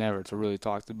it, and they never really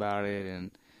talked about it,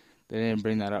 and they didn't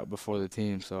bring that up before the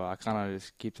team. So I kind of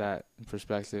just keep that in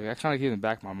perspective. I kind of keep it in the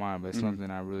back of my mind, but it's something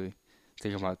I really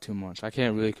think about too much. I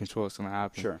can't really control what's going to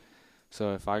happen. Sure.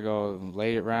 So if I go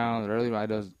late round, early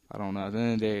round, I don't know. At the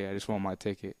end of the day, I just want my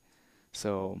ticket.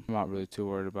 So I'm not really too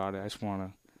worried about it. I just want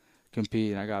to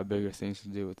compete, and I got bigger things to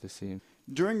do with this team.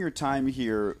 During your time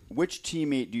here, which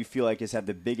teammate do you feel like has had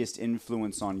the biggest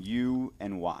influence on you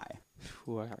and why?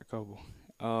 Ooh, I got a couple.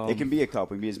 It can be a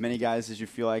couple. It can be as many guys as you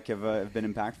feel like have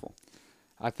been impactful.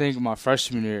 I think my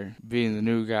freshman year, being the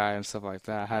new guy and stuff like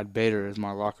that, I had Bader as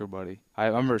my locker buddy. I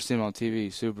remember seeing him on TV,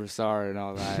 superstar and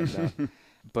all that. And,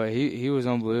 but he was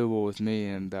unbelievable with me,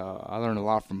 and I learned a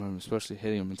lot from him, especially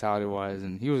hitting mentality-wise.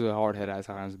 And he was a hard head at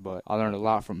times, but I learned a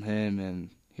lot from him,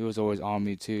 and he was always on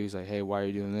me too. He's like, hey, why are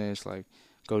you doing this? Like,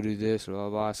 go do this or blah,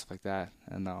 blah, stuff like that.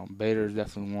 And Bader is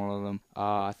definitely one of them.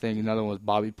 I think another one was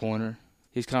Bobby Pointer.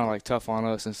 He's kind of like tough on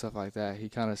us and stuff like that. He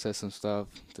kind of said some stuff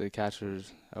to the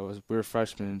catchers. We were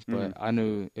freshmen, but I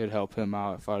knew it'd help him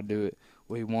out if I do it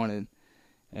what he wanted.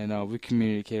 And we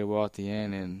communicated well at the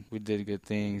end, and we did good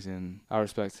things, and I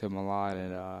respect him a lot.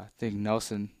 And I think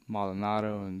Nelson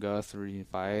Maldonado and Guthrie and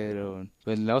Faedo,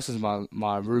 but Nelson's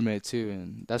my roommate too,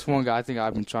 and that's one guy I think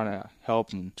I've been trying to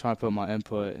help and trying to put my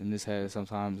input in his head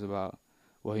sometimes about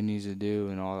what he needs to do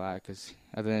and all that, because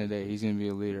at the end of the day, he's going to be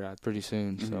a leader pretty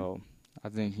soon, so I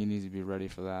think he needs to be ready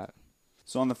for that.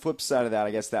 So on the flip side of that,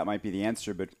 I guess that might be the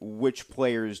answer, but which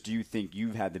players do you think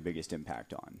you've had the biggest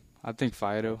impact on? I think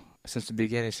Faedo. Since the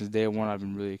beginning, since day one, I've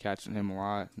been really catching him a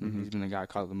lot. He's been the guy I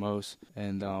caught the most.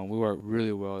 And we work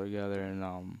really well together, and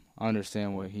I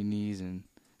understand what he needs in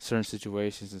certain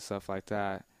situations and stuff like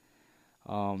that.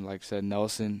 Like I said,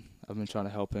 Nelson, I've been trying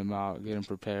to help him out, get him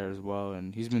prepared as well,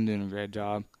 and he's been doing a great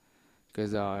job.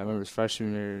 Because I remember his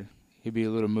freshman year, he'd be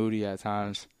a little moody at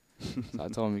times. So I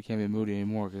told him you can't be moody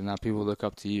anymore because now people look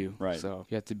up to you. Right. So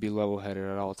you have to be level-headed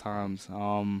at all times.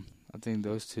 I think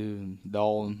those two, and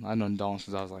Dalton. I've known Dalton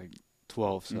since I was like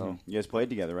 12. So You guys played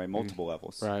together, right? Multiple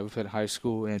levels. Right. We played high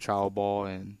school and travel ball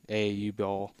and AAU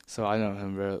ball. So I know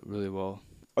him really well.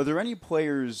 Are there any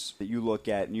players that you look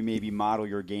at and you maybe model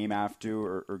your game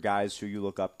after, or guys who you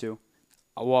look up to?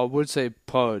 Well, I would say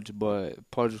Pudge,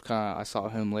 but Pudge was I saw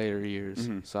him later years,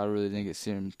 so I really didn't get to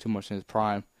see him too much in his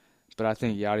prime. But I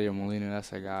think Yadier Molina, that's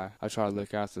the guy I try to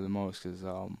look after the most because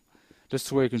just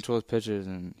the way he controls pitches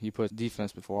and he puts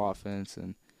defense before offense.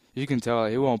 And you can tell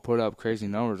he won't put up crazy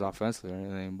numbers offensively or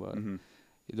anything, but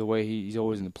the way he's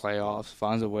always in the playoffs,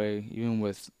 finds a way, even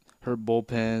with hurt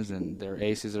bullpens and their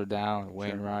aces are down,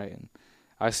 Wainwright. And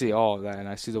I see all of that, and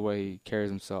I see the way he carries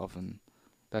himself, and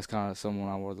that's kind of someone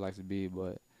I would like to be.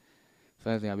 But if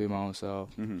anything, I'd be my own self,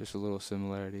 just a little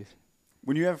similarities.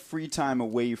 When you have free time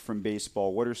away from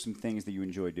baseball, what are some things that you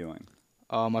enjoy doing?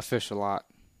 I fish a lot.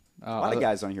 A lot of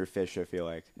guys on here fish, I feel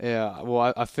like. Yeah,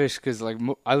 well, I fish because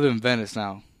I live in Venice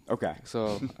now. Okay.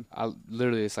 So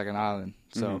literally it's like an island.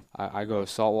 So I go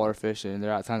saltwater fishing.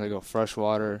 There are times I go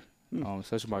freshwater.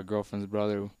 Especially my girlfriend's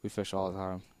brother, we fish all the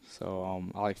time. So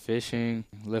I like fishing,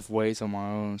 lift weights on my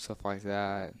own, stuff like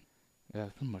that. Yeah,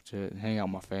 that's pretty much it. Hang out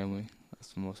with my family.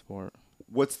 That's the most part.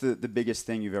 What's the biggest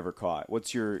thing you've ever caught?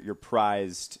 What's your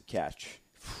prized catch?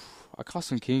 I caught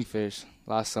some kingfish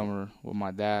last summer with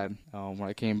my dad. When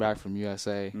I came back from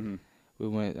USA, we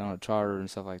went on a charter and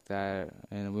stuff like that,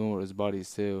 and we went with his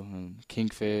buddies too. And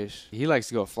kingfish. He likes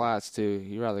to go flats too.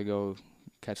 He'd rather go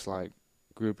catch like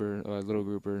grouper or little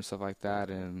grouper and stuff like that,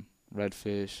 and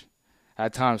redfish.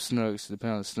 At times snooks,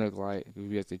 depending on the snook light.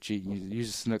 We have to cheat and use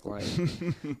a snook light.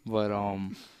 But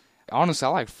honestly, I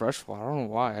like freshwater. I don't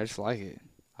know why. I just like it.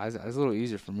 It's a little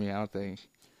easier for me, I don't think.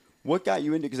 What got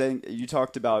you into? Because I think you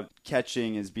talked about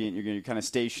catching as being you're kind of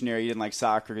stationary. You didn't like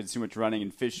soccer because it's too much running,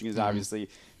 and fishing is obviously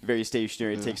very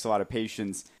stationary. It takes a lot of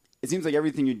patience. It seems like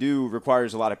everything you do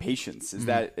requires a lot of patience. Is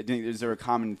there a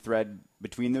common thread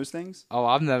between those things? Oh,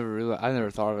 I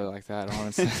never thought of it like that.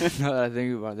 Honestly, now that I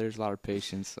think about it, there's a lot of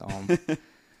patience.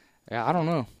 Yeah, I don't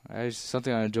know. It's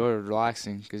something I enjoy,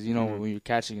 relaxing, because when you're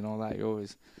catching and all that, you're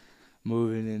always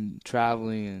moving and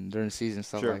traveling and during the season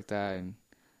stuff like that, and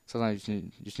sometimes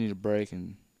you just need a break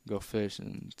and go fish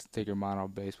and take your mind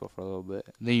off baseball for a little bit.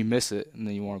 And then you miss it, and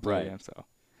then you want to play again. So,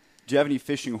 do you have any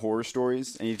fishing horror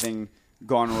stories? Anything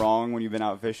gone wrong when you've been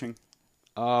out fishing?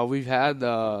 We've had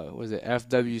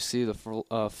FWC,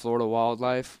 the Florida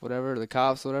Wildlife, whatever, the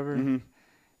cops, whatever,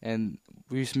 and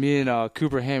me and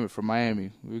Cooper Hammett from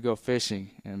Miami, we go fishing,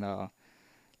 and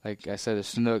like I said,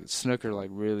 the snooker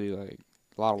really like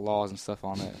a lot of laws and stuff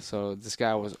on it. So this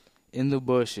guy was in the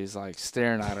bushes, like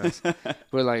staring at us.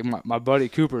 But like my buddy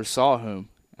Cooper saw him.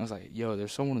 I was like, "Yo,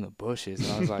 there's someone in the bushes."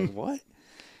 And I was like, "What?"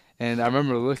 And I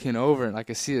remember looking over, and I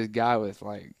could see this guy with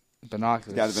like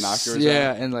binoculars. Got the binoculars.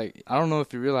 Yeah, and like I don't know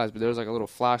if you realized, but there was like a little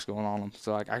flash going on him,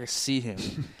 so like I could see him.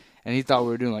 And he thought we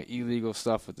were doing like illegal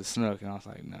stuff with the snook, and I was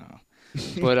like, "No."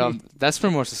 But that's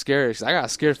pretty much the scariest. I got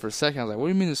scared for a second. I was like, "What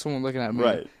do you mean there's someone looking at me?"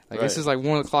 Right. This is like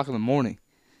 1:00 in the morning,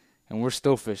 and we're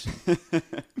still fishing.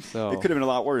 So it could have been a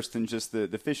lot worse than just the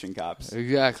fishing cops.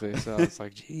 Exactly. So it's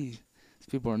like, geez, these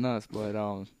people are nuts. But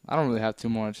I don't really have too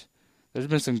much. There's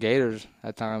been some gators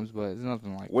at times, but it's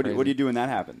nothing like What crazy. do you do when that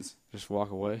happens? Just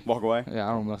walk away. Walk away? Yeah,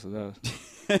 I don't mess with those.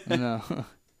 No.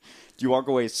 Do you walk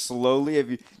away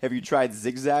slowly? Have you tried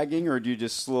zigzagging, or do you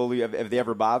just slowly? Have they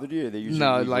ever bothered you? Or they usually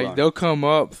no, like they'll come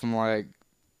up from like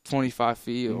 25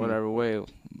 feet or whatever way,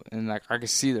 and like I can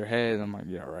see their head, and I'm like,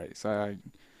 yeah, right. So I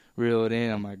reel it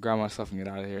in. I'm like, grab myself and get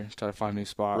out of here. Try to find a new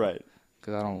spot. Right.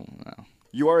 Because I don't know.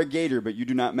 You are a Gator, but you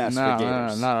do not mess with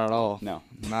Gators. No, not at all. No.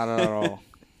 Not at all.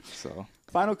 So,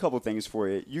 final couple things for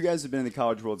you. You guys have been in the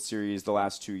College World Series the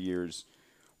last 2 years.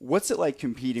 What's it like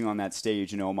competing on that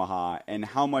stage in Omaha, and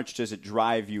how much does it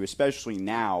drive you, especially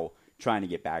now, trying to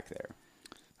get back there?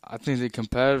 I think the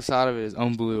competitive side of it is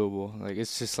unbelievable. Like,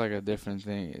 it's just like a different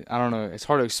thing. I don't know. It's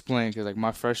hard to explain because, like,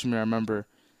 my freshman year, I remember,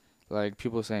 like,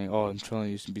 people saying, "Oh, I'm telling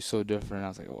you, used to be so different." I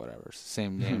was like, "Oh, whatever. It's the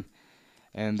same game."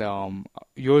 And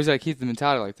you always got to keep the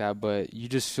mentality like that, but you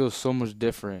just feel so much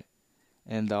different.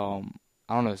 And I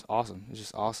don't know. It's awesome. It's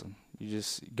just awesome. You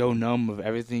just go numb of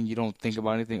everything. You don't think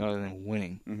about anything other than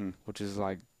winning, which is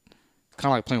like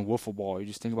kind of like playing wiffle ball. You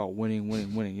just think about winning,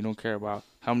 winning, winning. You don't care about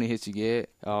how many hits you get,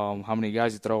 how many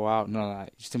guys you throw out, none of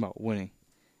that. You just think about winning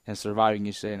and surviving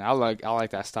each day. And I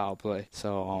like that style of play.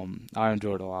 So I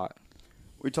enjoyed it a lot.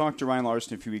 We talked to Ryan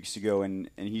Larson a few weeks ago, and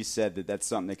he said that that's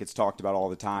something that gets talked about all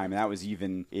the time, and that was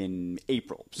even in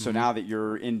April. So now that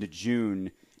you're into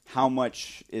June, how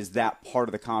much is that part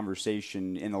of the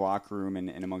conversation in the locker room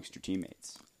and amongst your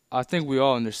teammates? I think we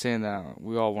all understand that.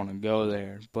 We all want to go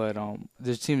there. But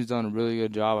this team has done a really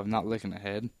good job of not looking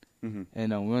ahead.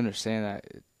 And we understand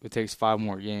that it takes 5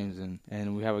 more games,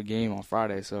 and we have a game on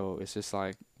Friday. So it's just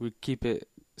like we keep it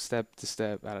step to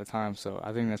step at a time. So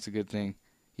I think that's a good thing.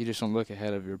 You just don't look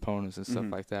ahead of your opponents and stuff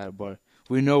like that. But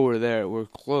we know we're there. We're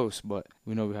close, but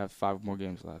we know we have 5 more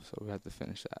games left, so we have to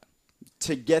finish that.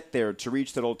 To get there, to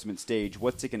reach that ultimate stage,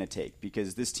 what's it going to take?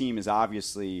 Because this team has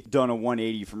obviously done a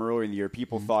 180 from earlier in the year.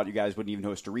 People thought you guys wouldn't even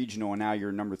host a regional, and now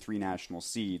you're number 3 national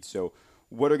seed. So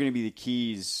what are going to be the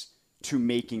keys to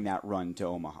making that run to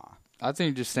Omaha? I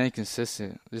think just staying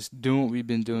consistent, just doing what we've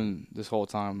been doing this whole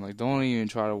time. Like, don't even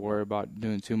try to worry about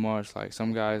doing too much. Like,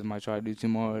 some guys might try to do too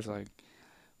much. Like,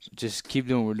 just keep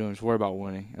doing what we're doing. Just worry about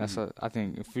winning. That's what I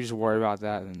think. If we just worry about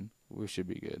that, then we should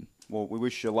be good. Well, we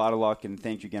wish you a lot of luck, and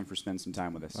thank you again for spending some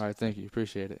time with us. All right, thank you.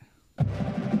 Appreciate it.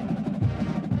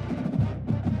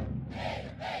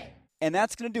 And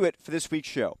that's going to do it for this week's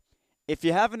show. If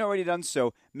you haven't already done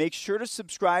so, make sure to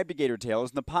subscribe to Gator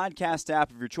Tales in the podcast app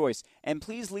of your choice, and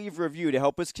please leave a review to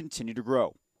help us continue to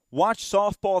grow. Watch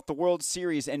softball at the World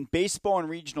Series and baseball and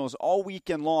regionals all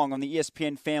weekend long on the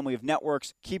ESPN family of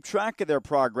networks. Keep track of their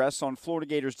progress on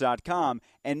FloridaGators.com,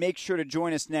 and make sure to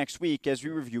join us next week as we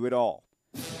review it all.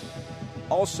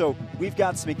 Also, we've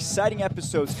got some exciting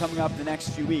episodes coming up in the next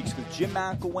few weeks with Jim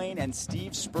McElwain and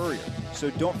Steve Spurrier, so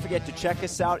don't forget to check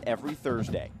us out every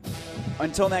Thursday.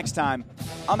 Until next time,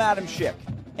 I'm Adam Schick,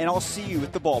 and I'll see you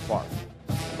at the ballpark.